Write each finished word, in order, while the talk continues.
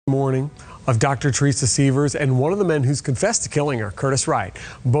morning of Dr. Teresa Sievers and one of the men who's confessed to killing her, Curtis Wright,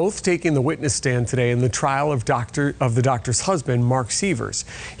 both taking the witness stand today in the trial of the doctor's husband, Mark Sievers.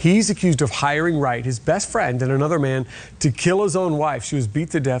 He's accused of hiring Wright, his best friend, and another man to kill his own wife. She was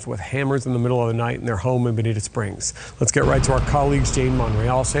beat to death with hammers in the middle of the night in their home in Bonita Springs. Let's get right to our colleagues, Jane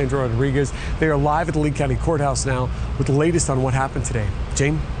Monreal, Sandra Rodriguez. They are live at the Lee County Courthouse now with the latest on what happened today.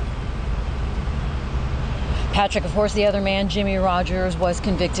 Jane? Patrick, of course, the other man, Jimmy Rogers, was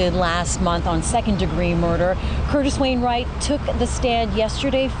convicted last month on second-degree murder. Curtis Wainwright took the stand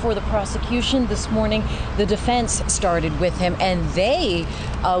yesterday for the prosecution. This morning, the defense started with him, and they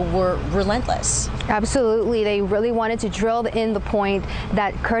were relentless. Absolutely. They really wanted to drill in the point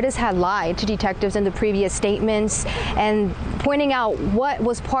that Curtis had lied to detectives in the previous statements and pointing out what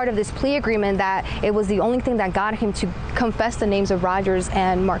was part of this plea agreement, that it was the only thing that got him to confess the names of Rogers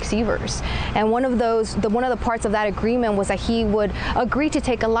and Mark Sievers. And one of the parts of that agreement was that he would agree to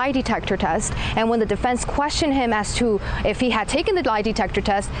take a lie detector test. And when the defense questioned him as to if he had taken the lie detector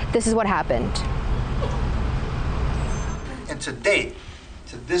test, this is what happened. And to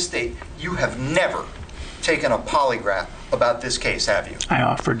this date, you have never taken a polygraph about this case, have you? I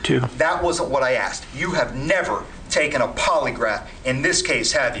offered to. That wasn't what I asked. You have never taken a polygraph in this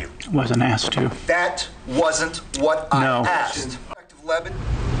case, have you? Wasn't asked to. That wasn't what I asked. Detective Levitt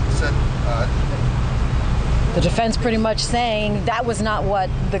said, the defense pretty much saying that was not what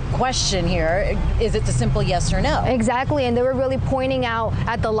the question here. Is it the simple yes or no? Exactly, and they were really pointing out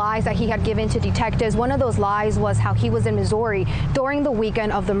at the lies that he had given to detectives. One of those lies was how he was in Missouri during the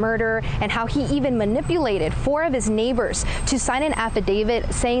weekend of the murder, and how he even manipulated 4 of his neighbors to sign an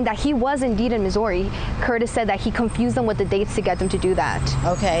affidavit saying that he was indeed in Missouri. Curtis said that he confused them with the dates to get them to do that.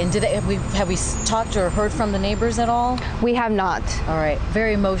 Okay, and have we talked or heard from the neighbors at all? We have not. All right,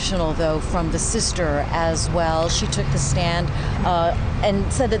 very emotional though from the sister as well. She took the stand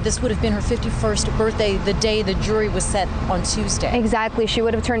and said that this would have been her 51st birthday, the day the jury was set on Tuesday. Exactly. She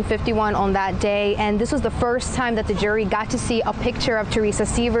would have turned 51 on that day, and this was the first time that the jury got to see a picture of Teresa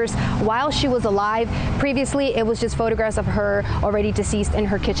Sievers while she was alive. Previously, it was just photographs of her already deceased in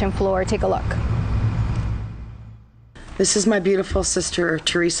her kitchen floor. Take a look. This is my beautiful sister,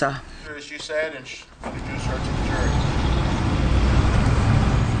 Teresa. as she said, and introduced her to the jury.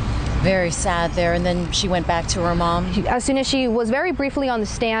 Very sad there, and then she went back to her mom. As soon as she was very briefly on the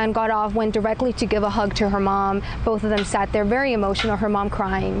stand, got off, went directly to give a hug to her mom. Both of them sat there very emotional, her mom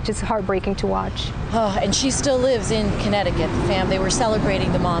crying, just heartbreaking to watch. Oh, and she still lives in Connecticut, the fam. They were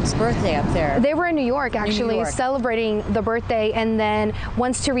celebrating the mom's birthday up there. They were in New York, actually, celebrating the birthday, and then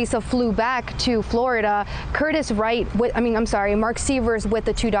once Teresa flew back to Florida, Mark Sievers with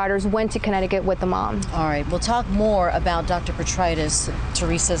the 2 daughters went to Connecticut with the mom. All right, we'll talk more about Dr. Petritis,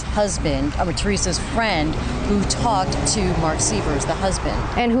 Teresa's Teresa's friend, who talked to Mark Sievers, the husband.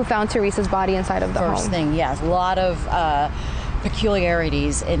 And who found Teresa's body inside of the home. First thing, yes. A lot of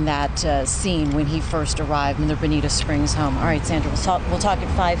peculiarities in that scene when he first arrived in the Bonita Springs home. All right, Sandra, we'll talk at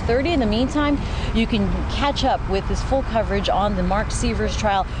 5:30. In the meantime, you can catch up with this full coverage on the Mark Sievers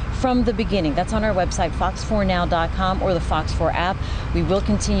trial from the beginning. That's on our website, fox4now.com, or the Fox 4 app. We will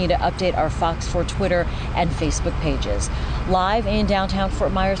continue to update our Fox 4 Twitter and Facebook pages. Live in downtown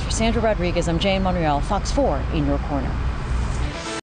Fort Myers for Sandra Rodriguez, I'm Jane Monreal, Fox 4 in your corner.